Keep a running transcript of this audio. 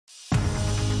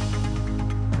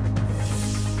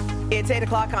It's 8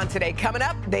 o'clock on Today. Coming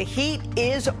up, the heat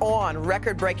is on.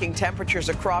 Record-breaking temperatures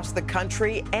across the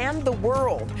country and the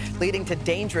world, leading to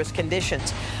dangerous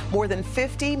conditions. More than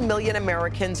 50 million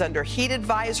Americans under heat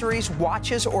advisories,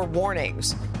 watches, or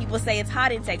warnings. People say it's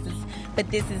hot in Texas, but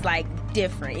this is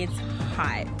different. It's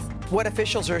hot. What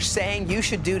officials are saying you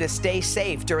should do to stay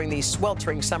safe during these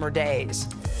sweltering summer days.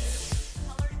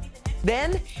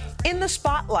 Then, in the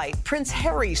spotlight, Prince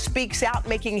Harry speaks out,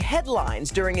 making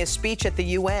headlines during his speech at the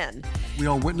UN. We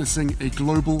are witnessing a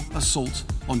global assault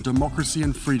on democracy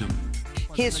and freedom.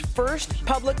 His first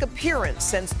public appearance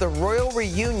since the royal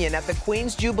reunion at the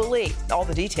Queen's Jubilee. All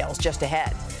the details just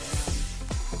ahead.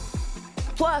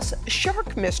 Plus,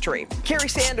 shark mystery. Kerry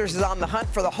Sanders is on the hunt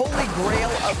for the holy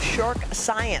grail of shark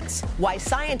science. Why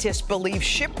scientists believe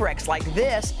shipwrecks like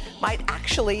this might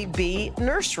actually be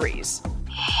nurseries.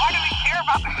 Why do we care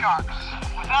about the sharks?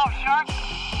 Without sharks,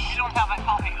 you don't have a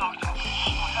healthy ocean.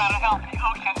 Without a healthy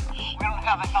ocean, we don't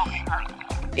have a healthy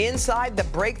earth. Inside the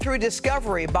breakthrough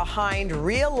discovery behind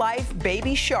real-life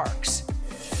baby sharks.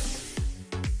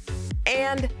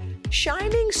 And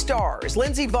shining stars.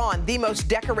 Lindsey Vonn, the most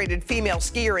decorated female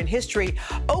skier in history,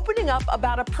 opening up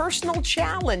about a personal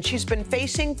challenge she's been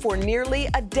facing for nearly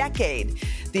a decade.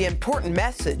 The important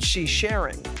message she's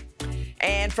sharing.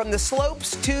 And from the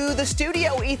slopes to the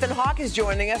studio, Ethan Hawke is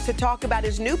joining us to talk about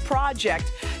his new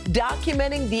project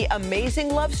documenting the amazing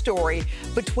love story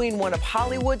between one of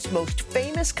Hollywood's most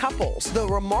famous couples, the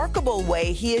remarkable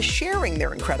way he is sharing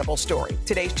their incredible story.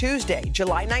 Today's Tuesday,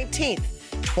 July 19th,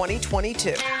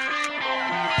 2022.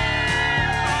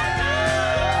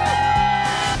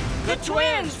 The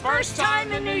twins, first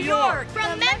time in New York.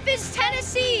 From Memphis,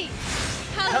 Tennessee.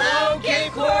 Hello,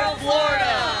 Cape Coral,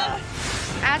 Florida.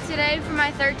 Out today for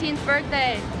my 13th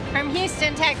birthday. From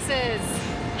Houston, Texas.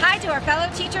 Hi to our fellow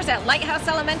teachers at Lighthouse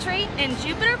Elementary in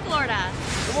Jupiter, Florida.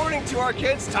 Good morning to our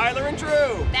kids, Tyler and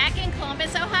Drew. Back in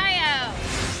Columbus, Ohio.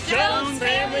 Jones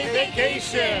Family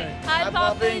Vacation. Hi,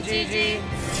 Papa and Gigi.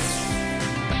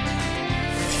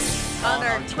 On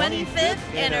our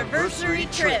 25th anniversary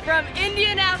trip from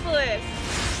Indianapolis.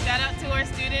 Shout out to our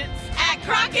students At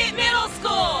Crockett Middle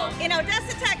School. in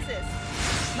Odessa, Texas.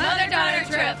 Mother-daughter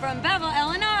trip from Bevel,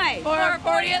 Illinois. For our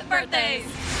 40th birthdays.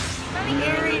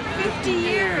 Married 50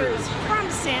 years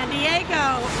from San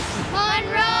Diego.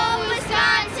 Monroe,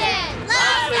 Wisconsin.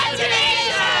 Love the Today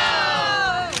Show.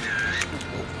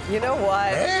 You know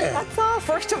what? That's all.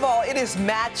 First of all, it is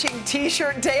matching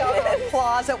T-shirt day on the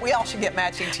plaza. We all should get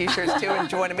matching T-shirts too and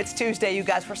join them. It's Tuesday, you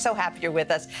guys. We're so happy you're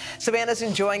with us. Savannah's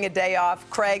enjoying a day off.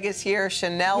 Craig is here.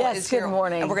 Chanel is here. Good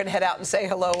morning. And we're going to head out and say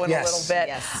hello in a little bit.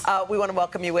 Yes. We want to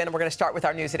welcome you in, and we're going to start with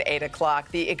our news at 8 o'clock.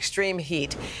 The extreme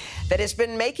heat that has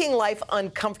been making life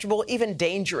uncomfortable, even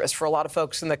dangerous for a lot of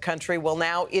folks in the country. Well,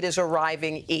 now it is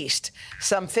arriving east.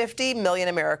 Some 50 million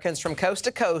Americans from coast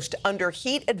to coast under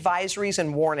heat advisories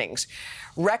and warnings.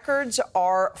 Records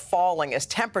are falling as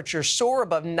temperatures soar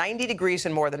above 90 degrees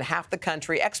in more than half the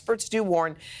country. Experts do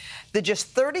warn that just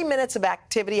 30 minutes of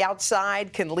activity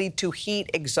outside can lead to heat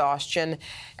exhaustion,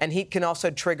 and heat can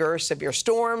also trigger severe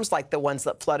storms like the ones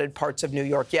that flooded parts of New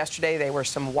York yesterday. There were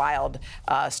some wild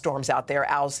storms out there.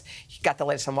 Al's got the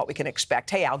latest on what we can expect.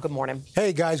 Hey, Al, good morning.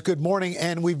 Hey, guys, good morning.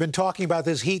 And we've been talking about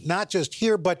this heat not just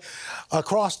here, but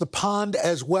across the pond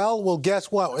as well. Well,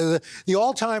 guess what? The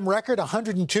all-time record,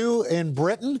 102 in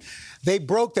Britain, they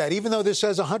broke that. Even though this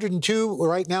says 102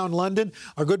 right now in London,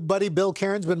 our good buddy Bill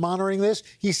Caron's been monitoring this.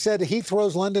 He said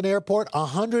Heathrow's London Airport,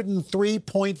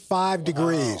 103.5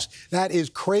 degrees. That is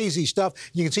crazy stuff.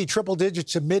 You can see triple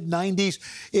digits to mid-90s.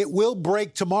 It will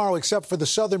break tomorrow, except for the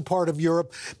southern part of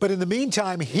Europe. But in the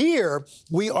meantime, here,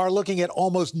 we are looking at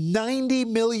almost 90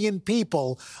 million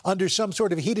people under some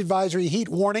sort of heat advisory, heat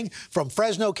warning from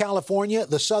Fresno, California,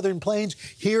 the southern plains,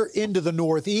 here into the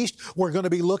northeast. We're going to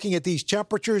be looking at these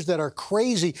temperatures that are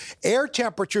crazy. Air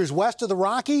temperatures west of the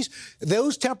Rockies,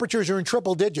 those temperatures are in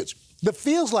triple digits. The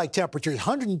feels like temperature,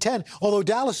 110, although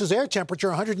Dallas's air temperature,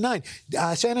 109.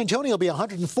 San Antonio will be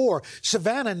 104.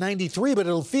 Savannah, 93, but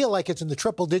it'll feel like it's in the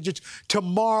triple digits.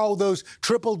 Tomorrow, those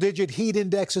triple-digit heat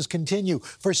indexes continue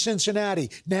for Cincinnati,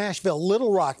 Nashville,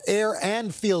 Little Rock, air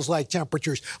and feels like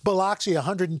temperatures. Biloxi,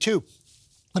 102.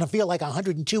 Going to feel like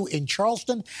 102 in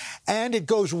Charleston, and it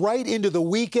goes right into the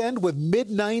weekend with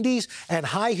mid-90s and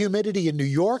high humidity in New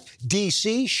York,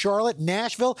 D.C., Charlotte,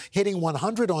 Nashville, hitting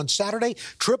 100 on Saturday,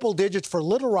 triple digits for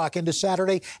Little Rock into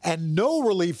Saturday, and no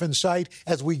relief in sight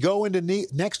as we go into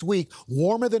next week.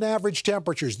 Warmer than average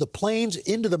temperatures, the plains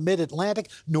into the mid-Atlantic,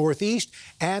 Northeast,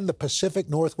 and the Pacific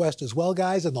Northwest as well,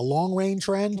 guys. And the long-range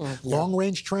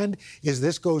trend is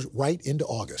this goes right into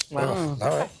August. Wow.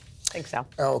 All right. Thanks, Sal.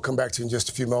 I'll come back to you in just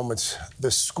a few moments.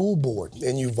 The school board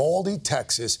in Uvalde,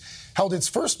 Texas, held its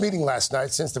first meeting last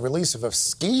night since the release of a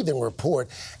scathing report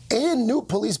and new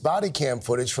police body cam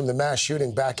footage from the mass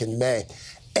shooting back in May.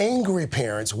 Angry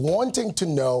parents wanting to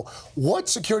know what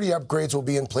security upgrades will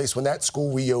be in place when that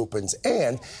school reopens.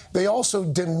 And they also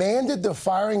demanded the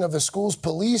firing of the school's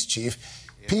police chief,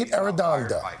 Pete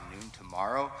Arredondo. By noon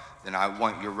tomorrow, then I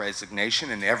want your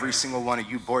resignation and every single one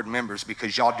of you board members,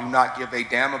 because y'all do not give a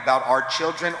damn about our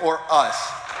children or us.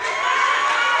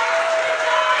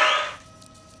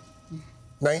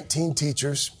 19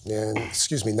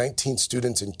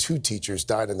 students and 2 teachers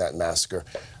died in that massacre.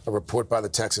 A report by the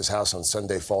Texas House on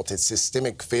Sunday faulted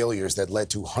systemic failures that led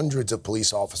to hundreds of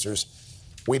police officers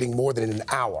waiting more than an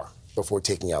hour before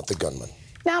taking out the gunman.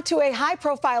 Now to a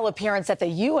high-profile appearance at the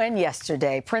UN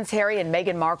yesterday. Prince Harry and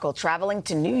Meghan Markle traveling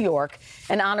to New York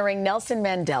and honoring Nelson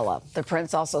Mandela. The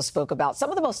prince also spoke about some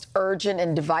of the most urgent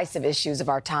and divisive issues of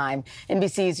our time.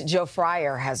 NBC's Joe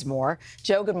Fryer has more.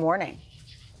 Joe, good morning.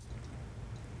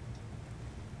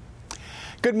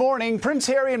 Good morning. Prince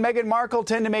Harry and Meghan Markle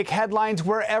tend to make headlines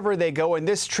wherever they go, and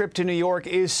this trip to New York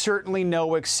is certainly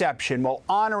no exception. While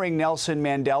honoring Nelson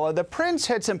Mandela, the prince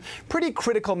had some pretty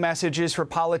critical messages for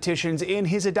politicians in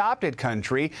his adopted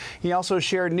country. He also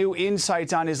shared new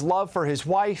insights on his love for his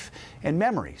wife and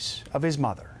memories of his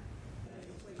mother.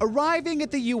 Arriving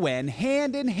at the UN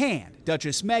hand in hand,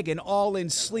 Duchess Meghan all in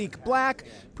sleek black,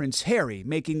 Prince Harry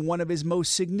making one of his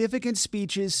most significant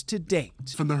speeches to date.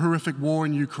 From the horrific war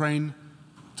in Ukraine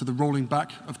to the rolling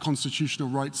back of constitutional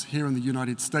rights here in the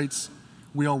United States,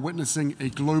 we are witnessing a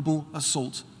global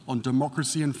assault on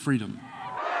democracy and freedom.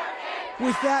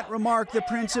 With that remark, the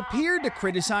prince appeared to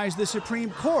criticize the Supreme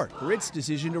Court for its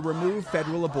decision to remove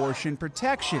federal abortion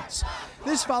protections.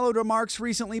 This followed remarks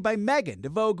recently by Meghan to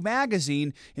Vogue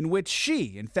magazine, in which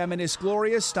she and feminist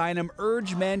Gloria Steinem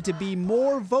urged men to be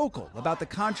more vocal about the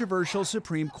controversial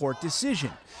Supreme Court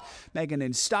decision. Meghan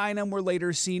and Steinem were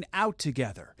later seen out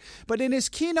together. But in his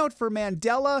keynote for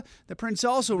Mandela, the prince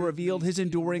also revealed his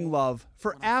enduring love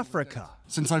for Africa.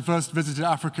 Since I first visited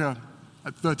Africa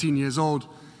at 13 years old,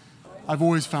 I've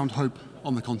always found hope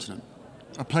on the continent,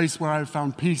 a place where I've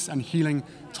found peace and healing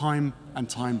time and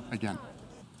time again.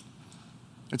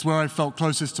 It's where I felt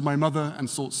closest to my mother and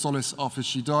sought solace after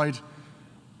she died,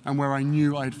 and where I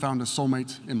knew I had found a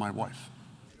soulmate in my wife.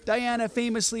 Diana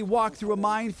famously walked through a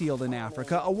minefield in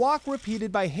Africa, a walk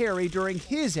repeated by Harry during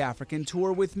his African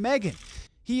tour with Meghan.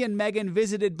 He and Meghan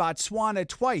visited Botswana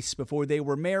twice before they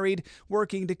were married,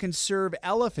 working to conserve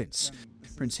elephants.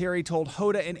 Prince Harry told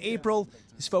Hoda in April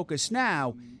his focus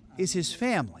now is his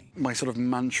family. My sort of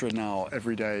mantra now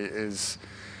every day is,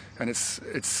 and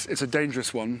it's a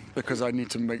dangerous one because I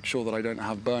need to make sure that I don't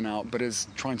have burnout, but is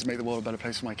trying to make the world a better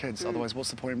place for my kids. Otherwise,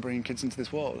 what's the point in bringing kids into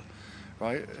this world?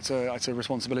 Right? It's a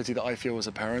responsibility that I feel as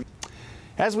a parent.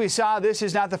 As we saw, this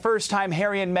is not the first time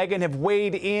Harry and Meghan have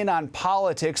weighed in on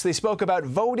politics. They spoke about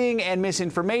voting and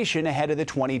misinformation ahead of the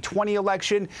 2020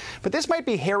 election. But this might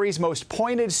be Harry's most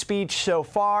pointed speech so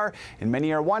far, and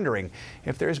many are wondering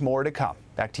if there's more to come.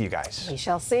 Back to you guys. We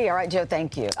shall see. All right, Joe,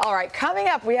 thank you. All right, coming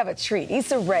up, we have a treat.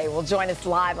 Issa Rae will join us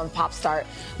live on Pop Start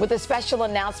with a special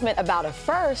announcement about a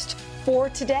first for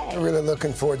today. Really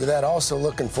looking forward to that. Also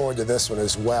looking forward to this one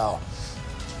as well.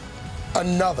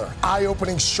 Another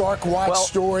eye-opening shark watch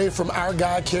story from our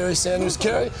guy, Kerry Sanders.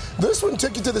 Kerry, this one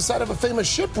took you to the site of a famous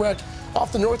shipwreck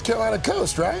off the North Carolina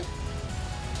coast, right?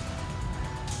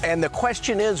 And the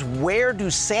question is, where do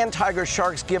sand tiger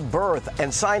sharks give birth?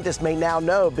 And scientists may now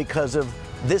know because of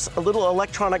this little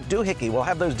electronic doohickey. We'll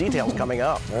have those details coming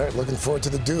up. All right, looking forward to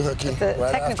the doohickey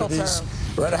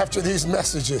right after these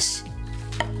messages.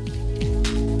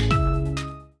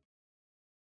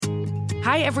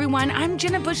 Hi, everyone. I'm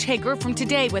Jenna Bush Hager from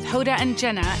Today with Hoda and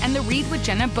Jenna and the Read with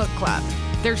Jenna book club.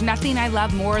 There's nothing I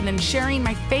love more than sharing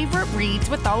my favorite reads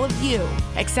with all of you,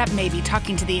 except maybe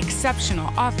talking to the exceptional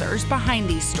authors behind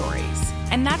these stories.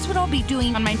 And that's what I'll be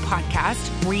doing on my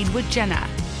podcast, Read with Jenna.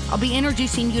 I'll be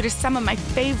introducing you to some of my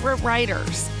favorite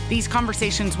writers. These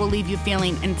conversations will leave you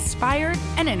feeling inspired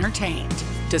and entertained.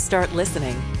 To start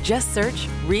listening, just search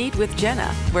Read with Jenna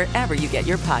wherever you get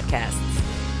your podcasts.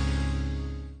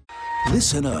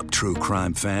 Listen up, true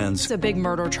crime fans. There's a big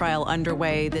murder trial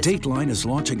underway. Dateline is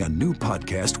launching a new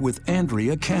podcast with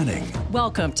Andrea Canning.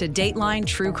 Welcome to Dateline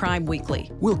True Crime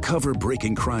Weekly. We'll cover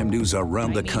breaking crime news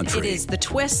around the country. It is the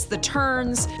twists, the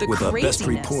turns, the with craziness. The best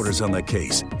reporters on the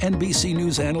case, NBC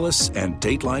News analysts, and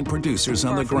Dateline producers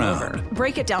on the ground.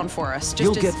 Break it down for us.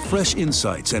 You'll get fresh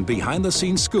insights and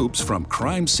behind-the-scenes scoops from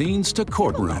crime scenes to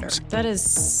courtrooms. That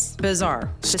is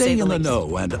bizarre. Stay in the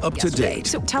know and up to date.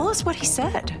 So tell us what he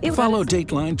said. Follow Follow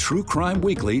Dateline True Crime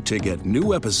Weekly to get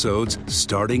new episodes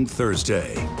starting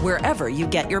Thursday, wherever you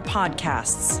get your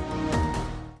podcasts.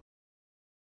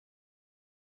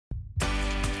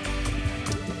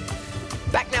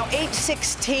 Back now,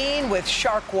 8:16 with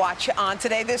Shark Watch on.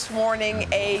 Today, this morning,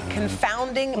 a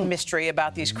confounding mystery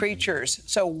about these creatures.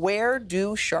 So where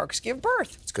do sharks give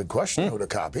birth? It's a good question, Hoda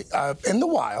Kotb. In the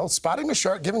wild, spotting a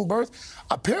shark giving birth,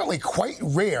 apparently quite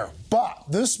rare. But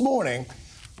this morning,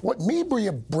 what may be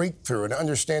a breakthrough in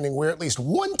understanding where at least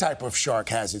one type of shark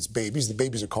has its babies. The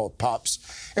babies are called pups.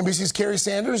 NBC's Kerry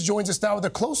Sanders joins us now with a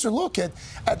closer look at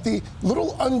the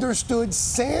little understood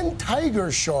sand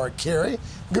tiger shark. Kerry,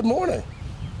 good morning.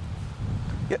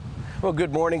 Well,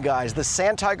 good morning, guys. The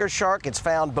sand tiger shark, it's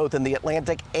found both in the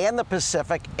Atlantic and the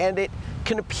Pacific, and it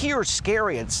can appear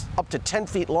scary. It's up to 10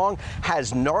 feet long,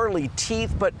 has gnarly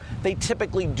teeth, but they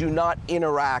typically do not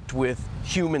interact with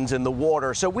humans in the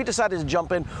water. So we decided to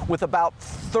jump in with about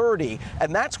 30,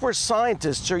 and that's where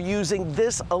scientists are using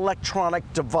this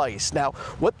electronic device. Now,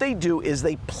 what they do is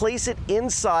they place it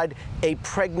inside a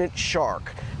pregnant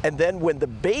shark. And then when the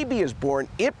baby is born,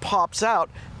 it pops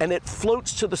out and it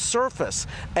floats to the surface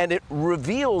and it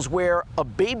reveals where a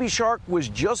baby shark was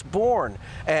just born.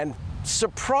 And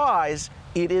surprise,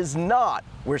 it is not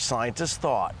where scientists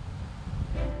thought.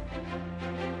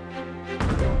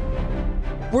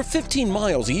 We're 15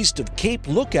 miles east of Cape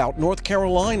Lookout, North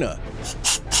Carolina.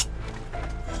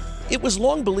 It was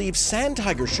long believed sand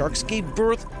tiger sharks gave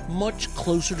birth much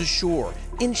closer to shore,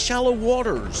 in shallow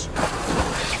waters.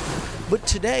 But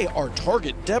today, our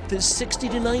target depth is 60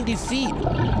 to 90 feet,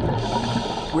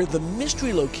 where the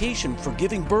mystery location for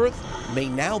giving birth may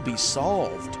now be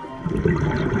solved.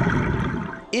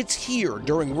 It's here,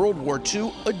 during World War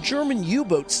II, a German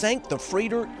U-boat sank the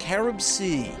freighter Kotb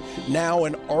Sea. Now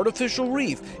an artificial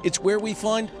reef, it's where we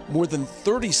find more than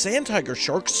 30 sand tiger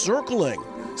sharks circling,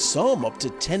 some up to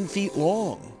 10 feet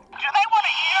long. Do they want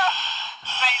to eat us?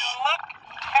 They look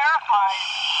terrified,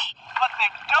 but they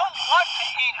don't want to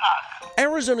eat us.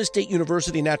 Arizona State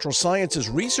University Natural Sciences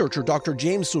researcher Dr.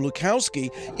 James Sulukowski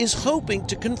is hoping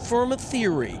to confirm a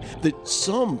theory that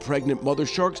some pregnant mother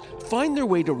sharks find their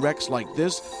way to wrecks like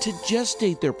this to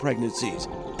gestate their pregnancies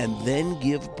and then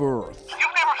give birth.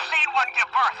 You've never seen one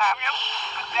give birth, have you?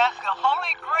 But that's the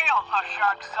holy grail of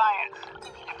shark science.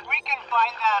 If we can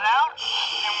find that out,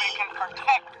 then we can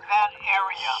protect that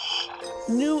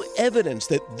area. New evidence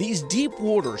that these deep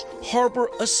waters harbor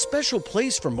a special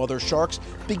place for mother sharks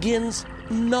begins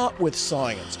not with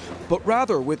science, but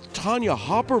rather with Tanya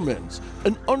Hoppermans,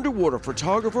 an underwater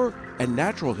photographer and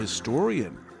natural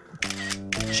historian.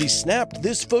 She snapped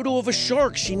this photo of a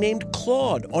shark she named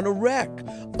Claude on a wreck,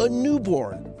 a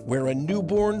newborn, where a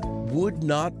newborn would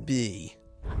not be.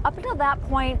 Up until that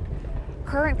point,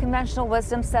 current conventional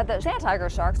wisdom said that sand tiger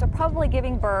sharks are probably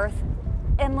giving birth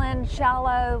inland,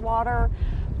 shallow water,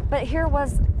 but here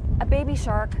was a baby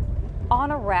shark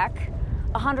on a wreck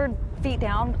 100 feet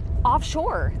down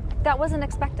offshore. That wasn't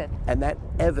expected. And that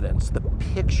evidence, the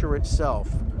picture itself,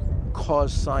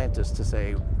 caused scientists to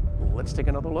say, let's take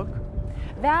another look.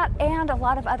 That and a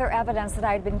lot of other evidence that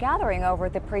I had been gathering over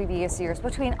the previous years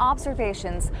between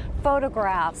observations,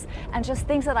 photographs, and just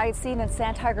things that I had seen in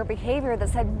sand tiger behavior that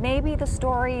said maybe the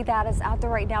story that is out there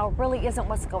right now really isn't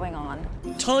what's going on.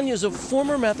 Tanya's a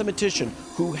former mathematician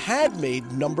who had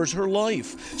made numbers her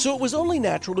life, so it was only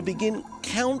natural to begin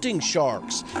counting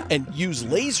sharks and use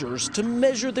lasers to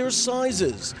measure their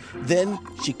sizes. Then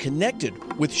she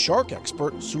connected with shark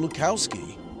expert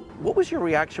Sulukowski. What was your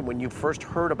reaction when you first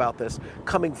heard about this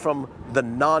coming from the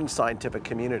non-scientific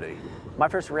community? My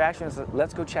first reaction is,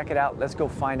 let's go check it out. Let's go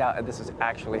find out if this is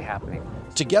actually happening.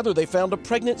 Together, they found a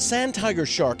pregnant sand tiger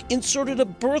shark, inserted a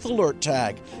birth alert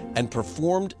tag, and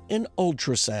performed an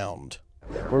ultrasound.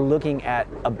 We're looking at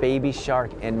a baby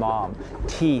shark in mom,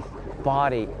 teeth,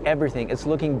 body, everything. It's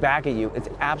looking back at you. It's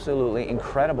absolutely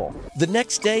incredible. The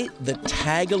next day, the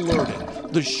tag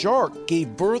alerted. The shark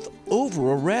gave birth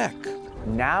over a wreck.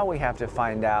 Now we have to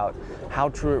find out how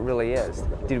true it really is.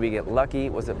 Did we get lucky?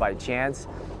 Was it by chance?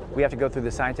 We have to go through the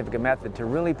scientific method to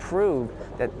really prove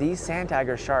that these sand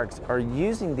tiger sharks are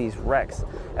using these wrecks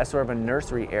as sort of a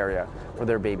nursery area for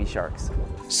their baby sharks.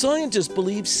 Scientists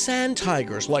believe sand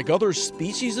tigers, like other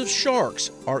species of sharks,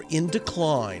 are in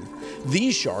decline.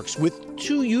 These sharks, with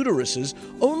 2 uteruses,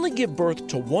 only give birth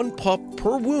to 1 pup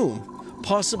per womb,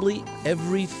 possibly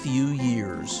every few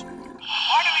years.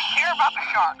 Why do we care about the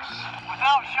sharks?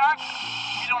 Without sharks,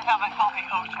 we don't have a healthy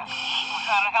ocean.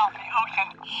 Without a healthy ocean,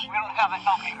 we don't have a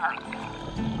healthy Earth.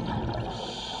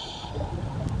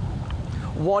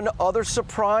 One other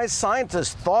surprise,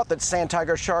 scientists thought that sand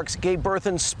tiger sharks gave birth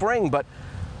in spring, but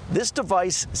This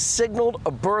device signaled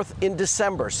a birth in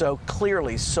December, so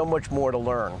clearly so much more to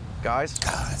learn. Guys?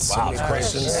 So many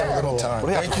questions, so little time.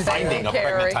 Thank you. Finding a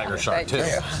pregnant tiger shark, too.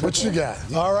 What you got?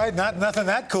 All right, nothing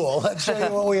that cool. Let's show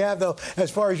you what we have, though,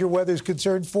 as far as your weather is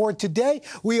concerned. For today,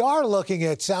 we are looking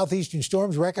at southeastern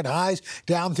storms, record highs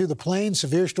down through the plains,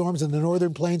 severe storms in the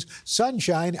northern plains,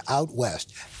 sunshine out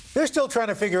west. They're still trying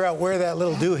to figure out where that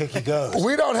little doohickey goes.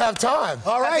 We don't have time.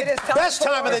 All right, best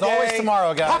time of the day. Always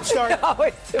tomorrow, guys.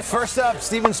 First up,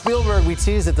 Steven Spielberg. We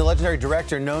teased that the legendary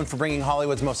director, known for bringing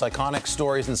Hollywood's most iconic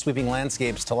stories and sweeping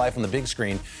landscapes to life on the big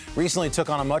screen, recently took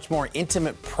on a much more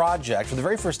intimate project for the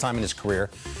very first time in his career.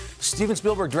 Steven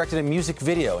Spielberg directed a music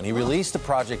video, and he released the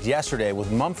project yesterday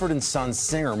with Mumford & Sons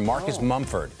singer Marcus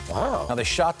Mumford. Wow. Now, they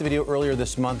shot the video earlier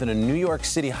this month in a New York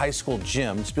City high school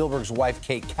gym. Spielberg's wife,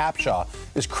 Kate Capshaw,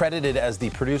 is credited as the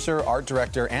producer, art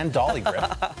director, and dolly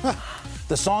grip.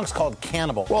 The song's called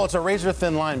Cannibal. Well, it's a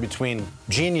razor-thin line between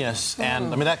genius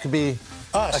and, I mean, that could be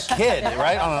us. A kid,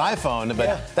 right, on an iPhone,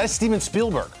 but that's Steven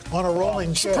Spielberg. On a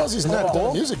rolling show. Because he's not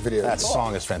done a music video. That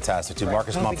song is fantastic, too.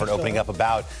 Marcus Mumford opening up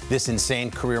about this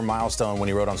insane career milestone when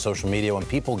he wrote on social media, when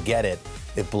people get it,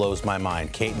 it blows my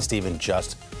mind. Kate and Steven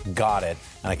just got it,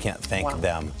 and I can't thank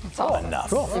them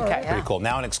enough. Cool. Okay, pretty cool.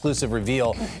 Now an exclusive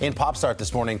reveal in PopStart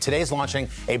this morning. Today's launching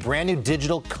a brand new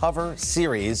digital cover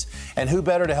series, and who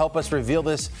better to help us reveal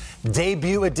this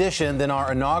debut edition than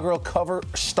our inaugural cover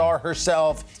star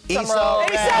herself, Issa.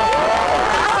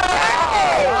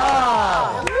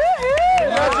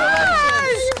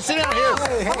 Sit down here.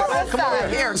 Come over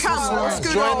here. Come. We'll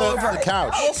scoot all over. The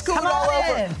couch. We'll scoot all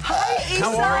over. Hi, Issa.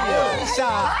 How are you?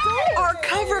 Hi. Our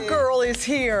cover girl is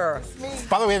here.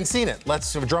 By the way, we haven't seen it.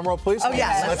 Let's have a drum roll, please. Oh,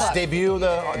 yes. Let's debut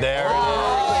the. There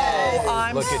it is.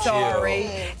 I'm Look at sorry. you.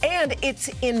 And it's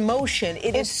in motion.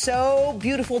 It is so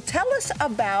beautiful. Tell us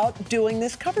about doing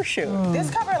this cover shoot. This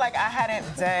cover, I hadn't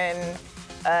done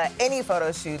any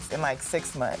photo shoots in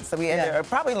 6 months. So we ended, or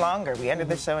probably longer. We ended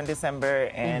the show in December,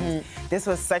 and this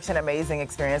was such an amazing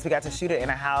experience. We got to shoot it in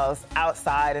a house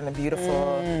outside in the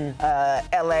beautiful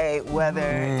LA weather,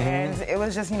 and it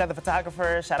was just, the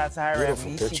photographer. Shout out to her.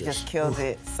 She just killed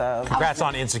it. So congrats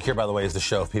on Insecure, by the way, is the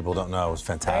show. If people don't know, it was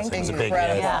fantastic. It was a big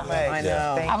hit. Yeah. I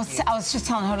know. I was just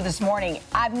telling Hoda this morning,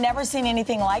 I've never seen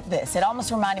anything like this. It almost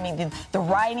reminded me, the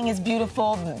writing is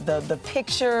beautiful, the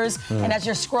pictures, and as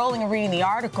you're scrolling and reading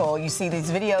the article, you see these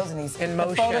videos and these in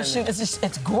motion. Photo shoot.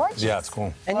 It's gorgeous. Yeah, it's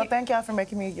cool. And thank y'all for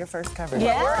making me your first cover.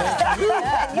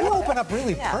 Yeah. You open up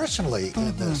really personally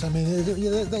in this. I mean,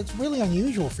 that's really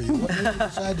unusual for you. What made you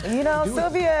decide to do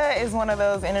Sylvia is one of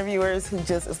those interviewers who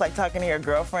just is like talking to your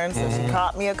girlfriend, so she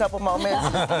caught me a couple moments,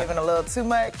 giving a little too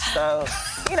much. So,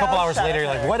 a couple hours later, you're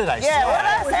like, what did I say? Yeah, what did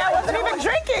I say? I wasn't even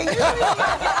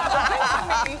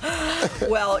drinking.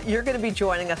 Well, you're going to be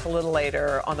joining us a little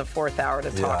later on the fourth hour to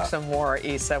talk some more,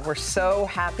 Issa. We're so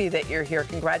happy that you're here.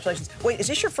 Congratulations. Wait, is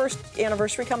this your first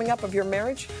anniversary coming up of your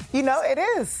marriage? It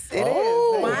is. It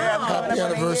is. Wow. Happy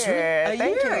anniversary.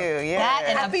 Thank you. Yeah. That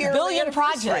and Happy a billion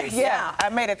projects. Yeah, I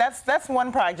made it. That's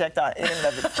one project in and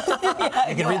of itself.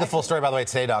 You can read the full story, by the way, at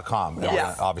today.com.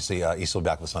 Yes. Obviously, Issa will be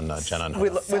back with son, Jenna. And we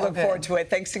look forward to it.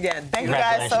 Thanks again. Thank you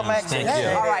guys so much. Thank you.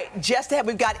 All right, just ahead,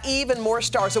 we've got even more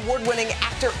stars. Award-winning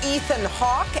actor Ethan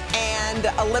Hawke and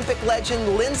Olympic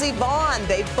legend Lindsey Vonn.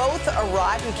 They both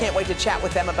arrived. We can't wait to chat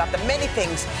with them about the many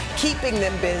things keeping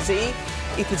them busy.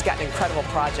 Ethan's got an incredible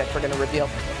project we're going to reveal.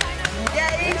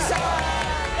 Yay!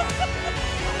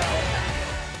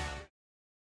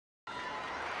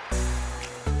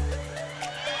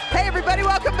 Hey, everybody,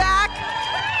 welcome back.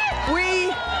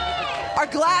 We are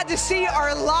glad to see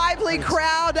our lively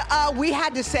crowd. We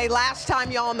had to say last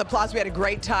time, y'all, in the Plaza, we had a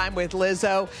great time with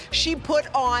Lizzo. She put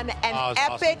on an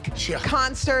epic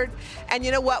concert. And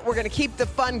you know what? We're going to keep the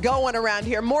fun going around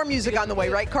here. More music on the way,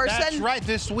 right, Carson? That's right.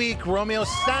 This week, Romeo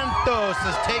Santos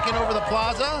is taking over the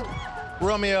Plaza.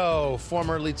 Romeo,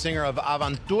 former lead singer of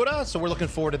Aventura, so we're looking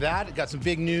forward to that. Got some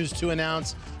big news to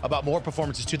announce about more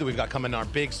performances, too, that we've got coming in our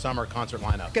big summer concert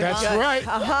lineup. That's right.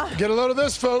 Get a load of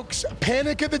this, folks.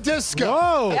 Panic at the Disco.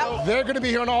 Whoa. Yep. They're going to be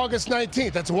here on August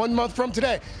 19th. That's 1 month from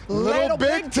today. Little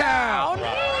Big Town.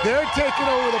 They're taking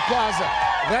over the Plaza.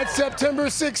 That's September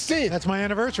 16th. That's my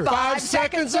anniversary. 5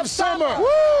 seconds of summer.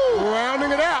 Woo! Rounding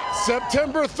it out.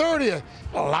 September 30th.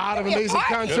 A lot of amazing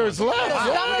concerts left.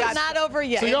 Summer's not over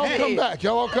yet. So y'all come back.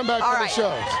 Y'all all come back for the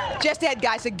shows. Just ahead,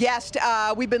 guys, a guest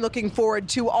we've been looking forward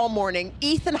to all morning,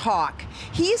 Ethan Hawke.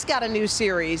 He's got a new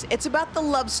series. It's about the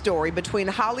love story between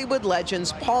Hollywood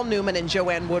legends Paul Newman and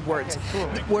Joanne Woodward.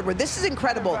 This is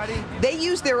incredible. They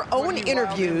use their own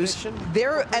interviews.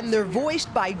 They're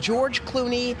voiced by George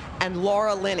Clooney and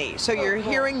Laura Linney. So you're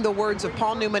hearing the words of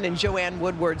Paul Newman and Joanne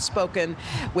Woodward spoken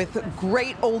with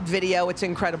great old video. It's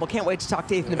incredible. Can't wait to talk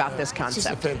to Ethan about this concept. It's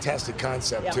just a fantastic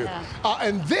concept, too.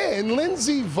 And then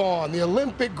Lindsey Vonn, the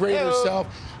Olympic great herself,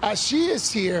 she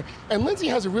is here. And Lindsey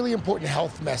has a really important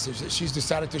health message that she's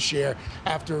decided to share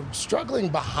after struggling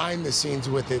behind the scenes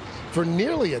with it for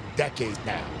nearly a decade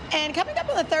now. And coming up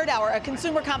in the third hour, a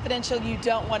Consumer Confidential you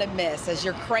don't want to miss as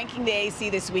you're cranking the AC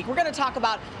this week. We're going to talk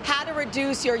about how to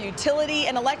reduce your utility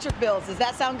and electric bills. Does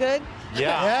that sound good?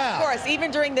 Yeah. Of course,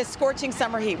 even during this scorching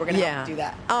summer heat, we're going to help you do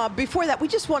that. Before that, we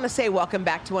just want to say welcome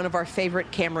back to one of our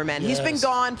favorite cameramen. He's been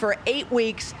gone for 8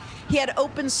 weeks. He had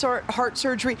open heart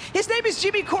surgery. His name is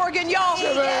Jimmy Corrigan, y'all.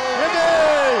 Jimmy!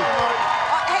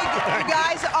 Hey, you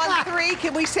guys, on 3,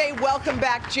 can we say welcome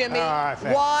back, Jimmy?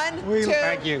 1,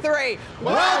 2, 3.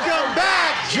 Welcome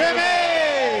back,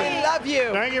 Jimmy! We love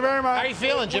you. Thank you very much. How are you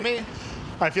feeling, Jimmy?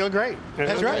 I feel great.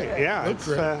 That's right. Yeah,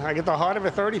 I get the heart of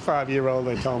a 35-year-old,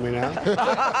 they told me now.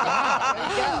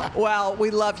 Well, we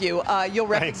love you. You'll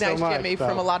recognize so much, Jimmy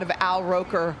from a lot of Al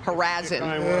Roker horizon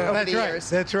over the years.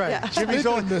 That's right. Yeah.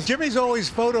 Jimmy's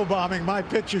always photobombing my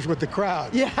pictures with the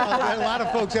crowd. Yeah. A lot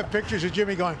of folks have pictures of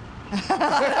Jimmy going.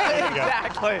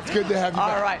 Exactly. It's good to have you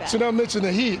back. All right. So now mention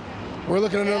the heat. We're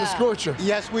looking at another scorcher.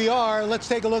 Yes, we are. Let's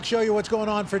take a look, show you what's going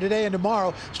on for today and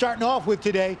tomorrow. Starting off with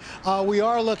today, we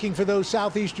are looking for those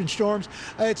southeastern storms.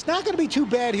 It's not going to be too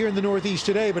bad here in the northeast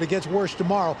today, but it gets worse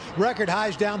tomorrow. Record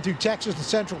highs down through Texas and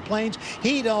Central Plains,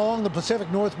 heat along the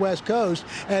Pacific Northwest coast.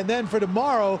 And then for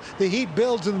tomorrow, the heat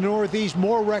builds in the northeast,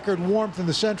 more record warmth in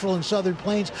the central and southern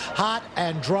plains, hot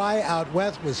and dry out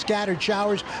west with scattered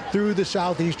showers through the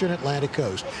southeastern Atlantic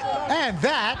coast. And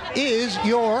that is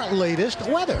your latest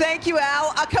weather. Thank you,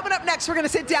 Al. Coming up next, we're going to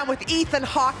sit down with Ethan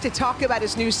Hawke to talk about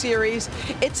his new series.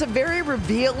 It's a very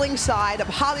revealing side of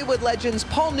Hollywood legends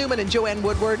Paul Newman and Joanne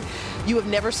Woodward. You have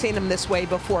never seen them this way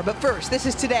before. But first, this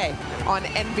is Today on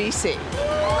NBC.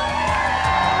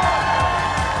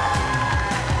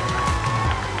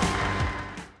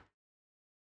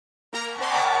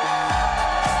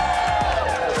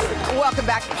 Welcome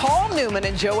back. Paul Newman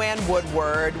and Joanne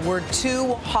Woodward were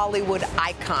 2 Hollywood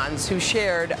icons who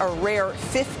shared a rare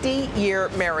 50-year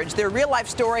marriage. Their real-life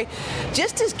story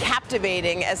just as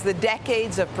captivating as the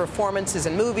decades of performances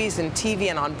in movies and TV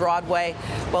and on Broadway.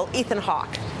 Well, Ethan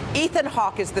Hawke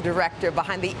is the director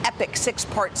behind the epic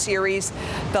 6-part series,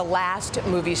 The Last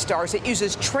Movie Stars. It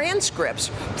uses transcripts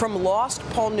from lost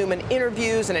Paul Newman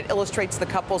interviews, and it illustrates the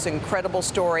couple's incredible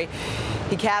story.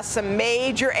 He cast some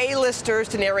major A-listers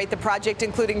to narrate the project,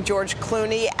 including George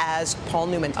Clooney as Paul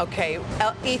Newman. Okay,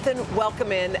 Ethan,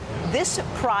 welcome in. This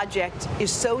project is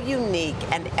so unique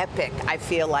and epic, I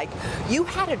feel like. You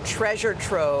had a treasure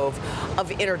trove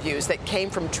of interviews that came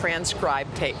from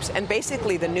transcribed tapes, and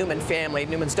basically the Newman family,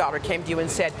 Newman's daughter, came to you and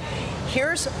said,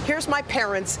 here's my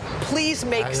parents, please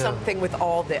make something with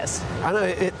all this. I know,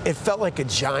 it felt like a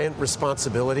giant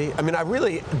responsibility. I mean, I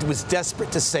really was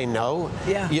desperate to say no.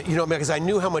 Yeah. You know, because I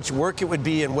knew how much work it would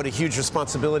be and what a huge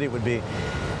responsibility it would be.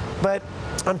 But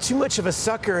I'm too much of a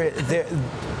sucker.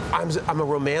 I'm a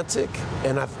romantic,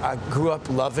 and I grew up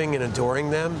loving and adoring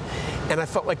them. And I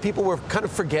felt like people were kind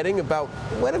of forgetting about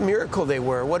what a miracle they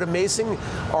were, what amazing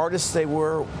artists they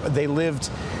were. They lived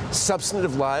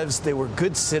substantive lives. They were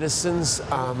good citizens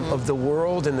of the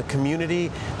world and the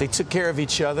community. They took care of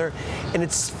each other. And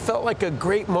it felt like a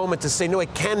great moment to say, no,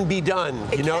 it can be done.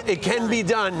 It can be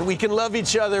done. We can love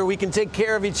each other. We can take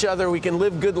care of each other. We can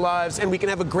live good lives. And we can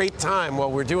have a great time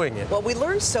while we're doing it. Well, we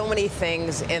learned so many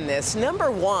things in this.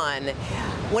 Number one,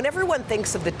 when everyone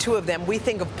thinks of the two of them, we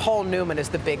think of Paul Newman as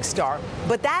the big star.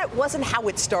 But that wasn't how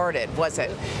it started, was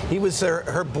it? He was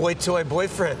her boy toy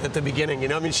boyfriend at the beginning. You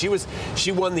know, I mean,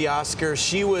 she won the Oscar.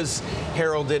 She was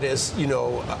heralded as,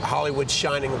 Hollywood's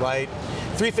shining light.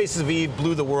 Three Faces of Eve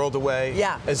blew the world away.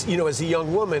 Yeah. As a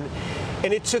young woman.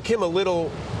 And it took him a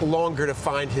little longer to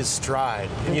find his stride.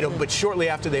 But shortly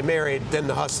after they married, then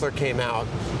The Hustler came out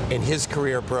and his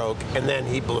career broke, and then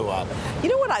he blew up. You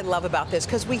know what I love about this?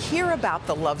 Because we hear about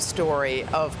the love story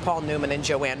of Paul Newman and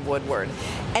Joanne Woodward,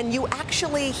 and you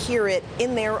actually hear it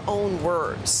in their own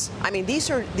words. I mean, these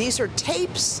are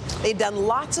tapes. They've done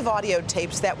lots of audio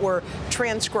tapes that were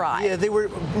transcribed. Yeah,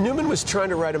 Newman was trying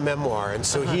to write a memoir, and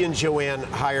so he and Joanne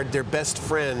hired their best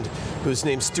friend, who's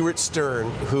named Stuart Stern,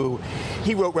 who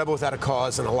he wrote Rebel Without a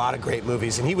Cause and a lot of great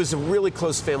movies, and he was a really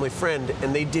close family friend,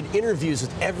 and they did interviews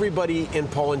with everybody in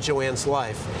Paul and Joanne's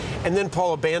life. And then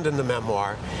Paul abandoned the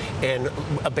memoir and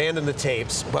abandoned the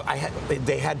tapes, but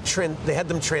they had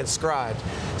them transcribed.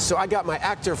 So I got my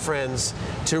actor friends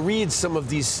to read some of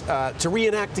these, to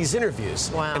reenact these interviews.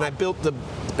 Wow. And I built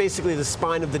basically the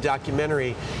spine of the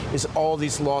documentary is all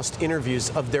these lost interviews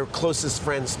of their closest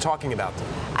friends talking about them.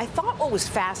 I thought what was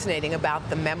fascinating about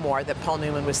the memoir that Paul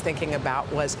Newman was thinking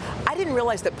about was, I didn't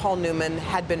realize that Paul Newman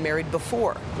had been married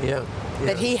before. Yeah.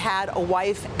 That he had a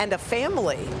wife and a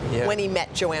family when he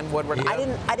met Joanne Woodward.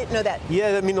 Yeah. I didn't know that.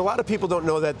 Yeah, I mean, a lot of people don't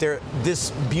know that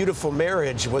this beautiful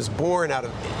marriage was born out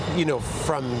of,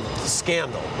 from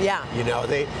scandal. Yeah.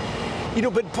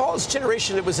 But Paul's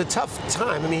generation, it was a tough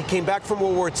time. I mean, he came back from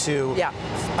World War II. Yeah.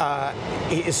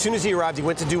 As soon as he arrived, he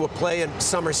went to do a play in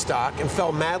summer stock and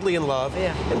fell madly in love.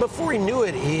 Yeah. And before he knew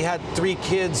it, he had 3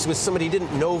 kids with somebody he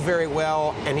didn't know very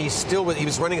well, and he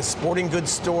was running a sporting goods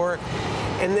store.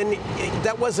 And then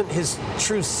that wasn't his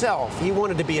true self. He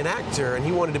wanted to be an actor, and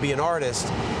he wanted to be an artist.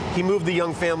 He moved the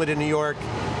young family to New York,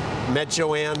 met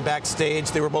Joanne backstage.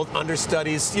 They were both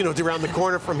understudies, around the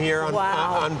corner from here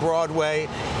on Broadway.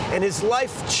 And his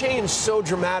life changed so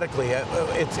dramatically.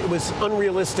 It was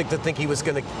unrealistic to think he was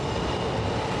going to,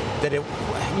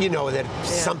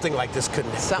 something like this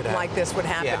couldn't happen. Something like this would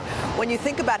happen. Yeah. When you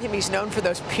think about him, he's known for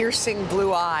those piercing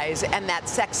blue eyes and that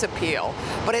sex appeal.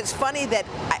 But it's funny that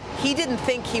he didn't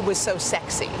think he was so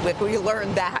sexy. We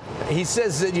learned that. He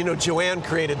says that, Joanne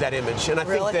created that image. And I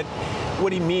think that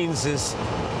what he means is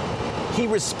he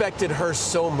respected her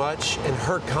so much, and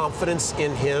her confidence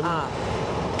in him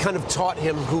kind of taught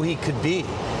him who he could be.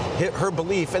 Her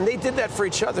belief, and they did that for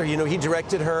each other. He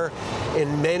directed her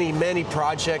in many, many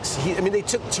projects. They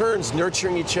took turns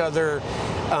nurturing each other.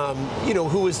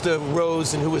 Who was the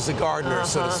rose and who was the gardener,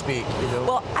 so to speak.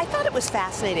 Well, I thought it was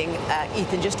fascinating,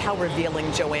 Ethan, just how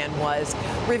revealing Joanne was.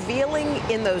 Revealing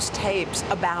in those tapes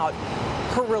about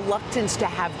her reluctance to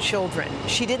have children.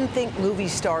 She didn't think movie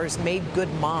stars made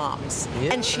good moms.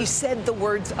 Yeah. And she said the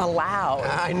words aloud.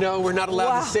 I know, we're not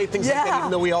allowed to say things like that,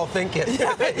 even though we all think it.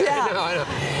 Yeah. I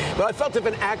know. But I felt if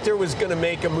an actor was going to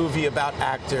make a movie about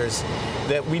actors,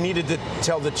 that we needed to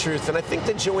tell the truth. And I think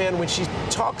that Joanne, when she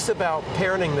talks about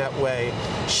parenting that way,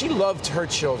 she loved her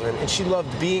children, and she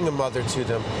loved being a mother to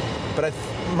them. But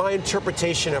my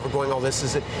interpretation of her going all this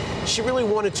is that she really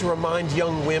wanted to remind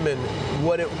young women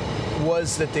what it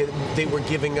was that they were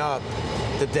giving up.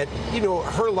 That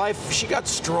her life, she got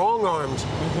strong-armed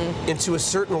into a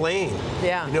certain lane.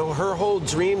 Yeah. Her whole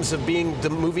dreams of being the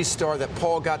movie star that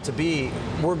Paul got to be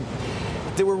were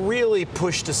really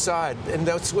pushed aside, and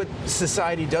that's what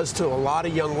society does to a lot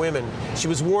of young women. She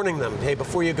was warning them, hey,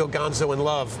 before you go gonzo in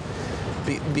love,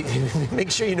 make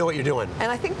sure you know what you're doing.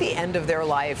 And I think the end of their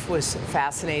life was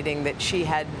fascinating, that she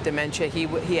had dementia,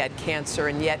 he had cancer,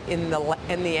 and yet in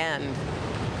the end,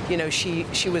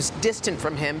 she was distant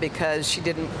from him because she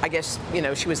didn't, I guess,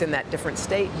 she was in that different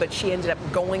state, but she ended up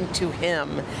going to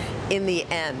him in the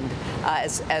end,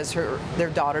 as their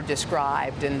daughter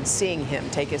described, and seeing him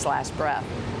take his last breath.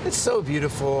 It's so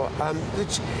beautiful.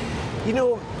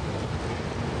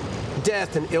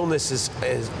 Death and illness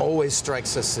always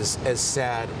strikes us as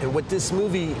sad. And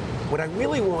what I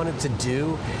really wanted to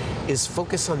do is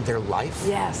focus on their life.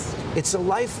 Yes. It's a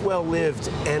life well lived,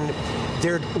 and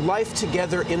their life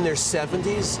together in their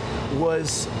 70s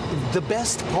was the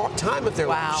best time of their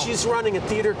life. She's running a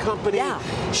theater company.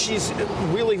 Yeah. She's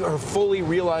really her fully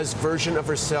realized version of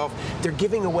herself. They're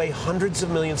giving away hundreds of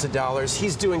millions of dollars.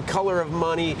 He's doing Color of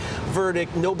Money,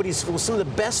 Verdict, Nobody's Fool, some of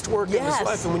the best work of his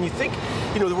life. And when you think,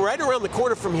 right around the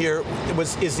corner from here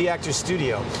is the Actors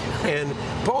Studio. And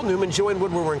Paul Newman, Joanne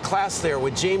Woodward were in class there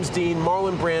with James Dean,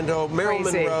 Marlon Brando, Marilyn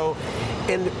Monroe.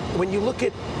 And when you look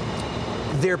at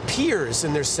their peers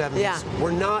in their 70s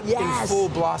were not in full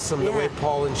blossom the way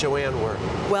Paul and Joanne were.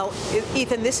 Well,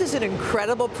 Ethan, this is an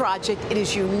incredible project. It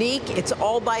is unique. It's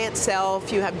all by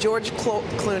itself. You have George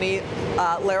Clooney,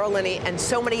 Lara Linney, and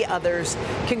so many others.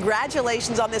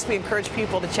 Congratulations on this. We encourage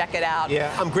people to check it out.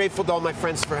 Yeah, I'm grateful to all my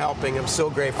friends for helping. I'm so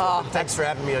grateful. Thanks for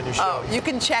having me on your show. You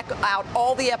can check out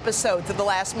all the episodes of The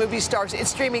Last Movie Stars.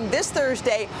 It's streaming this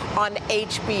Thursday on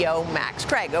HBO Max.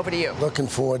 Craig, over to you. Looking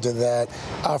forward to that.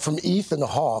 From Ethan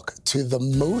Hawke to the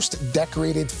most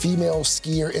decorated female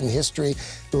skier in history,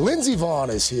 Lindsey Vonn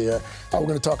is here. We're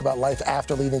going to talk about life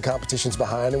after leaving competitions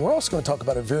behind, and we're also going to talk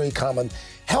about a very common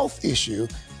health issue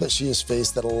that she has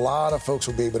faced that a lot of folks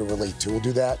will be able to relate to. We'll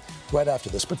do that right after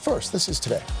this. But first, this is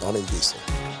Today on NBC.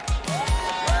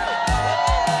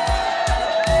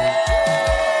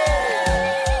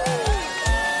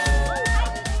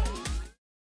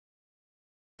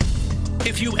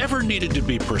 If If you ever needed to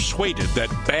be persuaded that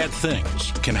bad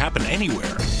things can happen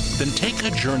anywhere, then take a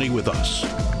journey with us.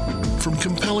 From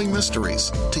compelling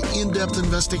mysteries to in-depth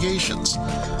investigations,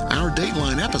 our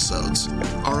Dateline episodes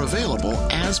are available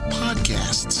as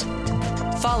podcasts.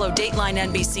 Follow Dateline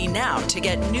NBC now to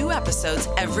get new episodes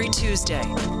every Tuesday.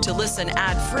 To listen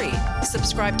ad-free,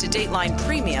 subscribe to Dateline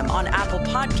Premium on Apple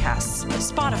Podcasts,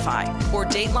 Spotify, or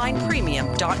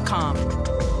DatelinePremium.com.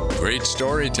 Great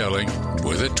storytelling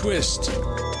with a twist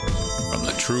from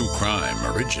the True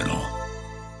Crime Original.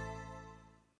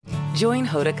 Join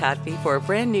Hoda Kotb for a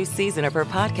brand new season of her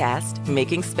podcast,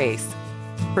 Making Space.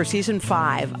 For Season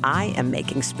 5, I am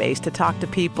making space to talk to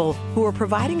people who are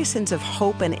providing a sense of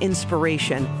hope and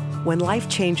inspiration when life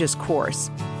changes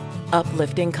course.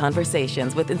 Uplifting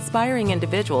conversations with inspiring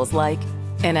individuals like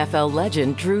NFL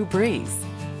legend Drew Brees,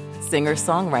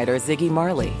 singer-songwriter Ziggy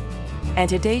Marley, and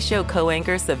Today's Show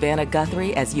co-anchor Savannah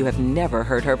Guthrie as you have never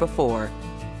heard her before.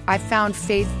 I found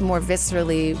faith more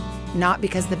viscerally, not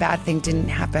because the bad thing didn't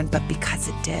happen, but because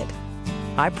it did.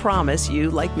 I promise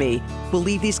you, like me, will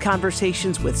leave these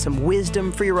conversations with some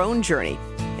wisdom for your own journey,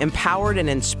 empowered and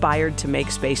inspired to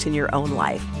make space in your own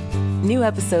life. New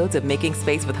episodes of Making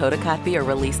Space with Hoda Kotb are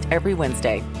released every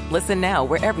Wednesday. Listen now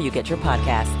wherever you get your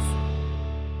podcasts.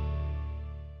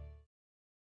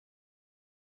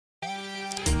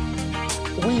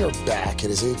 We are back.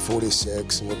 It is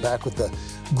 8:46, and we're back with the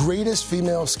greatest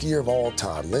female skier of all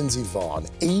time, Lindsey Vonn.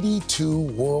 82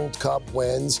 World Cup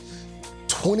wins,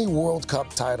 20 World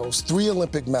Cup titles, 3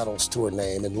 Olympic medals to her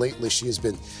name, and lately she's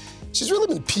really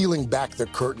been peeling back the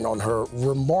curtain on her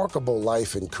remarkable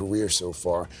life and career so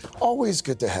far. Always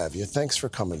good to have you. Thanks for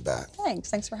coming back.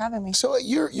 Thanks for having me. So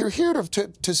you're here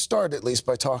to start at least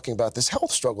by talking about this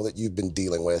health struggle that you've been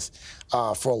dealing with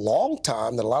for a long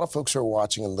time that a lot of folks who are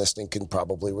watching and listening can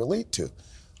probably relate to.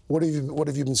 What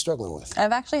have you been struggling with?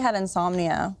 I've actually had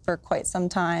insomnia for quite some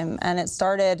time, and it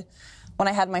started when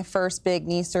I had my first big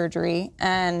knee surgery.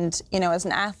 And, as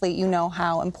an athlete, you know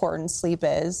how important sleep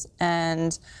is.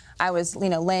 And I was,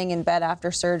 laying in bed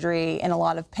after surgery in a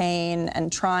lot of pain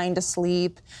and trying to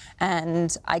sleep,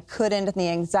 and I couldn't, and the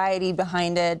anxiety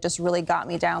behind it just really got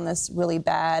me down this really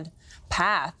bad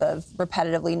path of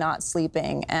repetitively not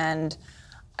sleeping. And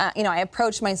I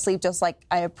approach my sleep just like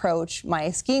I approach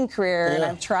my skiing career, and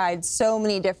I've tried so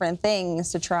many different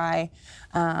things to try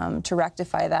to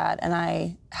rectify that, and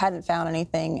I hadn't found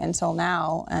anything until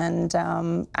now. And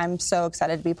I'm so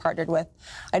excited to be partnered with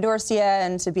Idorsia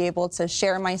and to be able to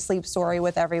share my sleep story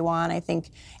with everyone. I think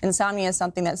insomnia is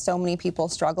something that so many people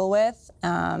struggle with,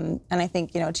 and I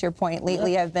think, to your point,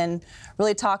 lately I've been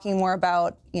really talking more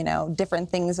about, different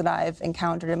things that I've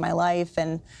encountered in my life,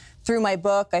 and through my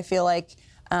book, I feel like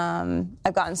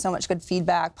I've gotten so much good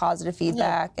feedback, positive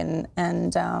feedback,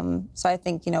 and so I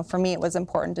think, for me, it was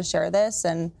important to share this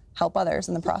and help others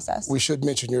in the process. We should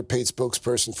mention you're a paid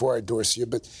spokesperson for Idorsia,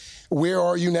 but where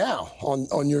are you now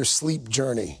on your sleep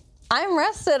journey? I'm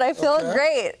rested. I feel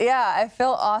great. Yeah, I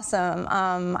feel awesome.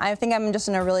 I think I'm just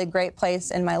in a really great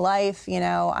place in my life.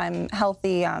 I'm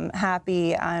healthy, I'm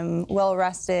happy, I'm well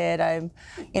rested. I'm,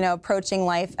 approaching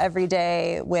life every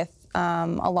day with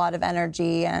a lot of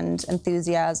energy and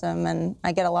enthusiasm, and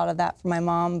I get a lot of that from my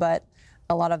mom, but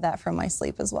a lot of that from my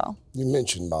sleep as well. You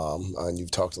mentioned Mom, and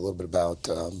you've talked a little bit about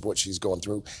what she's going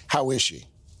through. How is she?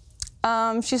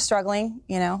 She's struggling,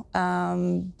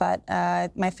 but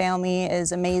my family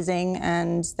is amazing,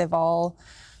 and they've all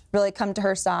really come to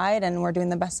her side, and we're doing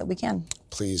the best that we can.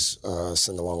 Please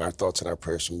send along our thoughts and our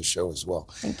prayers from the show as well.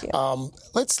 Thank you.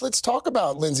 Let's talk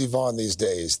about Lindsey Vonn these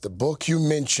days. The book you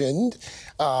mentioned,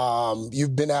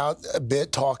 you've been out a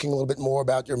bit talking a little bit more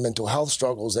about your mental health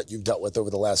struggles that you've dealt with over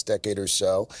the last decade or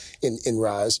so in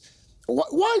Rise.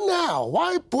 Why now?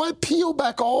 Why peel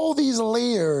back all these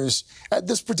layers at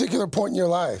this particular point in your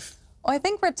life? Well, I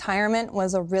think retirement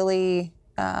was a really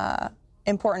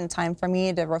important time for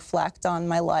me to reflect on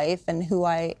my life and who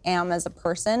I am as a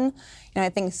person. I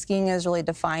think skiing has really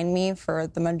defined me for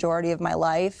the majority of my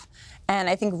life. And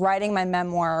I think writing my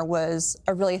memoir was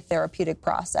a really therapeutic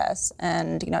process.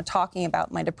 And, talking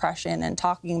about my depression and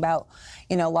talking about,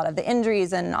 a lot of the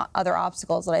injuries and other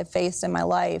obstacles that I've faced in my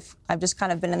life, I've just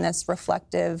kind of been in this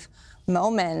reflective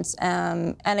moment.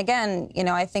 And again,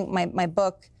 I think my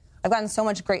book, I've gotten so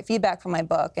much great feedback from my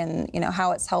book and,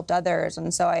 how it's helped others.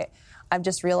 And so I've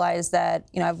just realized that,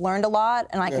 I've learned a lot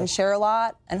and I can share a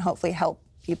lot and hopefully help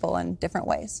people in different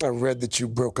ways. I read that you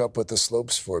broke up with the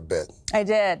Slopes for a bit. I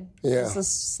did. Yeah. It was a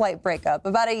slight breakup,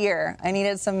 about a year. I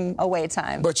needed some away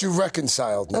time. But you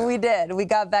reconciled now. We did. We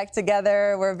got back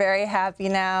together. We're very happy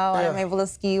now. I'm able to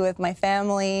ski with my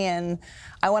family, and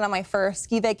I went on my first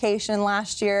ski vacation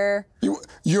last year.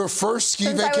 Your first ski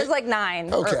vacation? Since I was like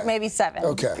 9 or maybe 7.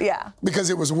 Okay. Yeah. Because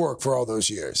it was work for all those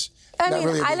years. I Not mean,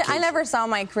 really a I vacation. never saw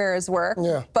my career as work.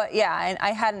 Yeah. But yeah,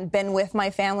 I hadn't been with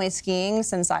my family skiing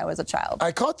since I was a child.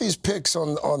 I caught these pics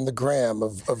on the gram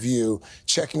of you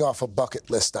checking off a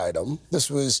bucket list item. This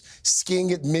was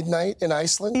skiing at midnight in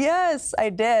Iceland? Yes,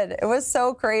 I did. It was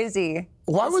so crazy.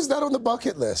 Why was that on the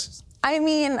bucket list? I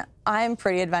mean, I'm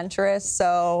pretty adventurous,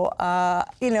 so,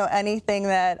 anything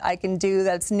that I can do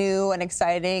that's new and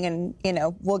exciting and,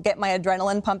 will get my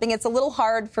adrenaline pumping. It's a little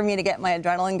hard for me to get my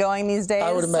adrenaline going these days.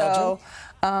 I would imagine.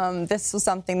 So this was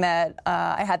something that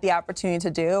I had the opportunity to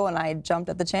do, and I jumped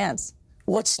at the chance.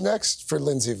 What's next for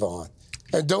Lindsey Vonn?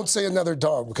 And don't say another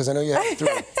dog, because I know you have 3.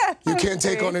 You can't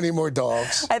take on any more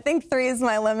dogs. I think 3 is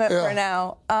my limit for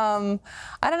now.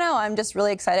 I don't know. I'm just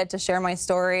really excited to share my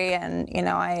story, and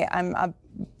I'm a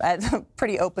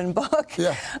pretty open book.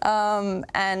 Yeah.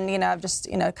 And I'm just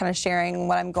kind of sharing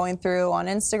what I'm going through on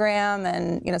Instagram,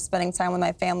 and spending time with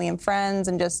my family and friends,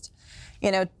 and just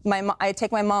I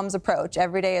take my mom's approach.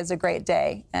 Every day is a great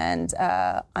day, and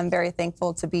I'm very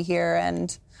thankful to be here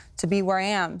and to be where I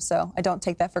am. So I don't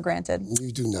take that for granted.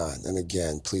 You do not. And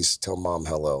again, please tell Mom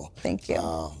hello. Thank you.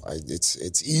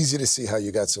 It's easy to see how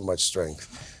you got so much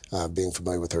strength being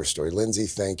familiar with her story. Lindsey,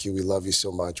 thank you. We love you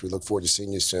so much. We look forward to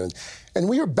seeing you soon. And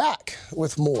we are back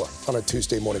with more on a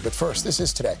Tuesday morning. But first, this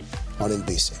is Today on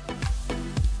NBC.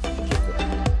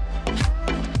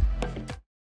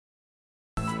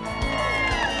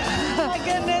 My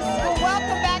goodness. Well,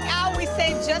 welcome back, Al. We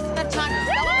saved just enough time to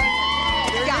celebrate.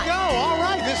 There you go. All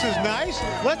right, this is nice.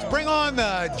 Let's bring on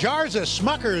the jars of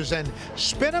Smuckers and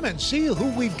spin them and see who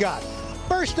we've got.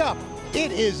 First up,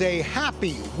 it is a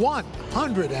happy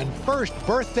 101st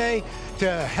birthday to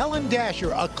Helen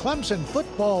Dasher, a Clemson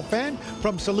football fan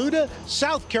from Saluda,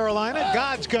 South Carolina,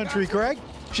 God's country, Craig.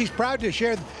 She's proud to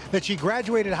share that she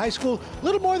graduated high school a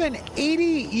little more than 80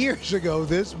 years ago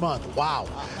this month. Wow.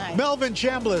 Nice. Melvin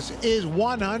Chambliss is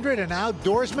 100, an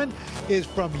outdoorsman, is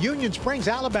from Union Springs,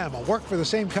 Alabama. Worked for the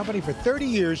same company for 30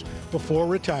 years before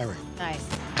retiring. Nice.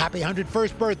 Happy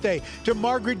 101st birthday to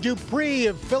Margaret Dupree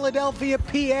of Philadelphia,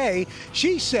 PA.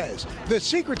 She says, the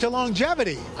secret to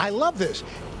longevity, I love this,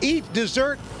 eat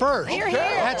dessert first. You're here.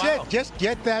 That's it. Just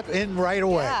get that in right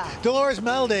away. Yeah. Dolores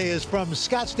Melde is from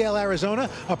Scottsdale, Arizona,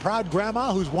 a proud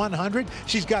grandma who's 100.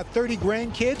 She's got 30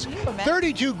 grandkids,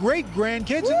 32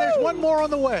 great-grandkids, and there's one more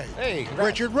on the way. Hey, congrats.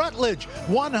 Richard Rutledge,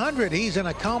 100. He's an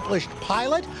accomplished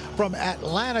pilot from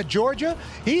Atlanta, Georgia.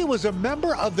 He was a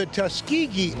member of the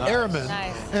Tuskegee Airmen,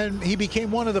 and he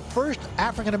became one of the first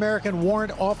African-American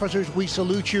warrant officers. We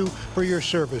salute you for your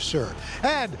service, sir.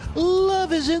 And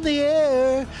love is in the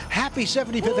air. Happy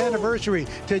 75th anniversary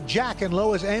to Jack and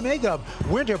Lois Amegub,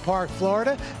 Winter Park,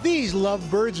 Florida. These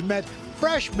lovebirds met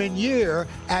freshman year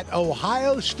at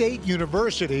Ohio State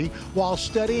University while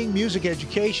studying music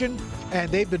education,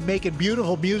 and they've been making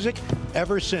beautiful music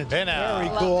ever since. Very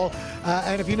cool.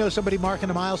 And if you know somebody marking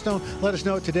a milestone, let us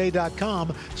know at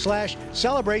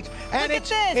today.com/celebrate. And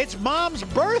it's Mom's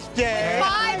birthday.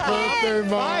 5 kids.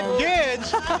 5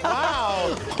 kids.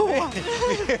 Wow.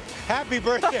 Happy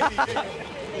birthday.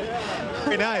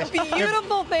 Very nice.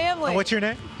 Beautiful family. And what's your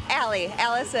name?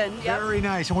 Allison. Very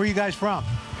nice. And where are you guys from?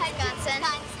 Wisconsin.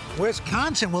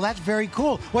 Wisconsin. Well, that's very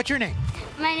cool. What's your name?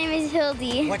 My name is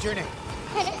Hildy. What's your name?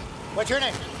 What's your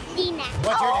name? Dina.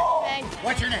 What's your name?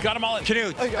 What's your name? Got them all in.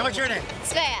 Canute. What's your name?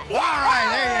 Svea. All right,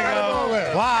 there you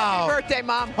go. Wow. Happy birthday,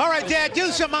 Mom. All right, Dad,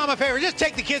 do some Mom a favor. Just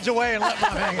take the kids away and let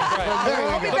Mom hang out.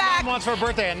 We'll be back. Mom wants for a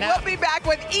birthday, and now We'll be back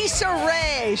with Issa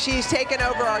Rae. She's taken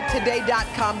over our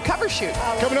Today.com cover shoot.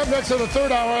 Coming up next on the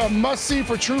third hour, a must-see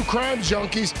for true crime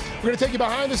junkies. We're going to take you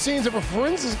behind the scenes of a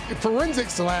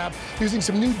forensics lab using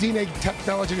some new DNA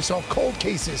technology to solve cold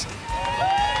cases.